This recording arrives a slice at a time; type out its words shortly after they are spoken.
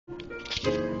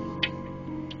My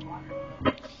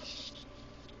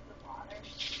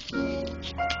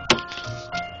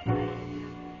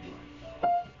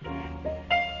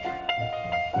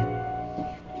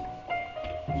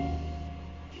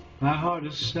heart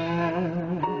is sad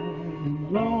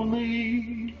and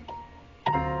lonely.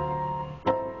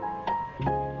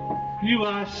 You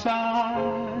I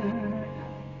sigh,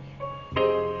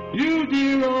 you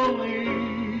dear only.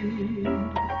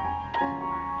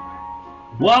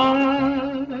 Why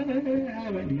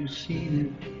haven't you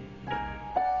seen it?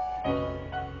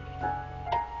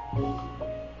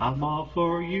 I'm all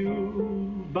for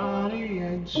you, body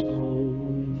and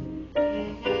soul.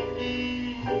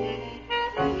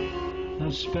 I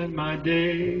spend my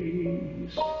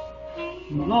days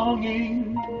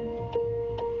longing,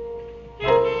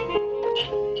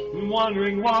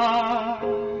 wondering why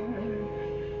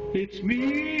it's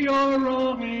me you're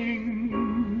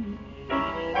wronging.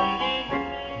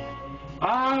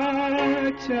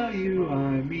 I tell you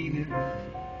I mean it.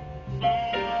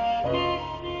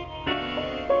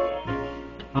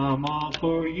 I'm all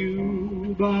for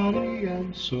you, body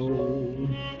and soul.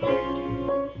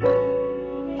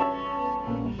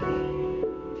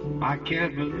 I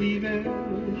can't believe it.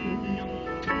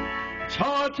 It's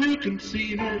hard to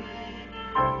conceive it.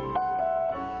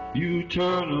 You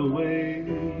turn away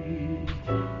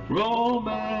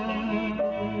romance.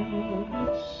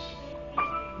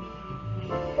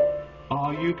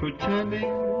 Are you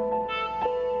pretending?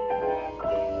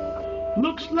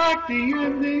 Looks like the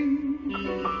ending.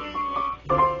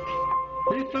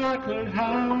 If I could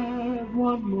have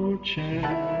one more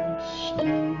chance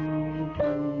to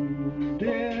prove,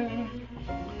 dear,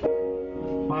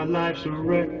 my life's a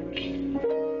wreck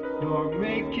you're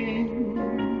making.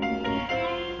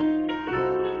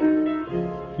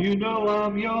 You know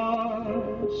I'm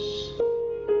yours,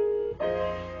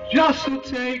 just a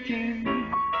taking.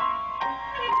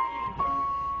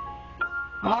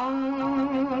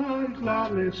 I'd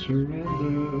gladly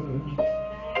surrender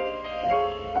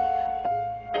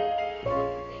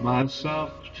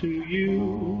myself to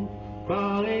you,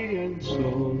 body and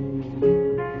soul.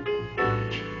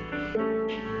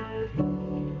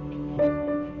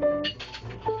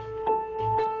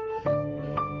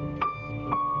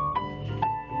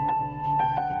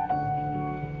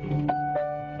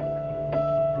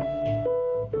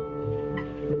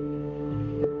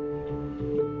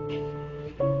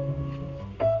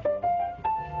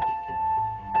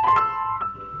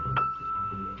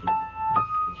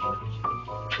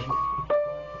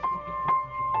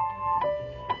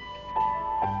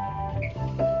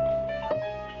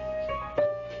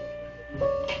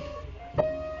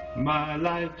 My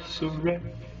life's a wreck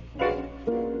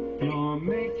you're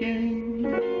making.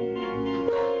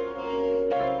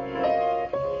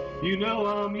 You know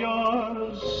I'm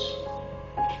yours,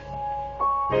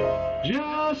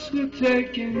 just a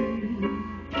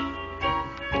taking.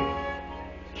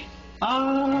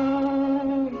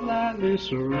 I'll gladly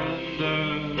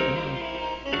surrender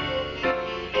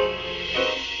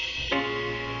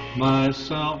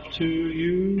myself to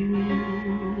you,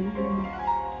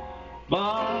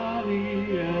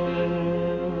 body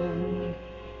and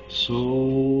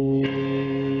soul.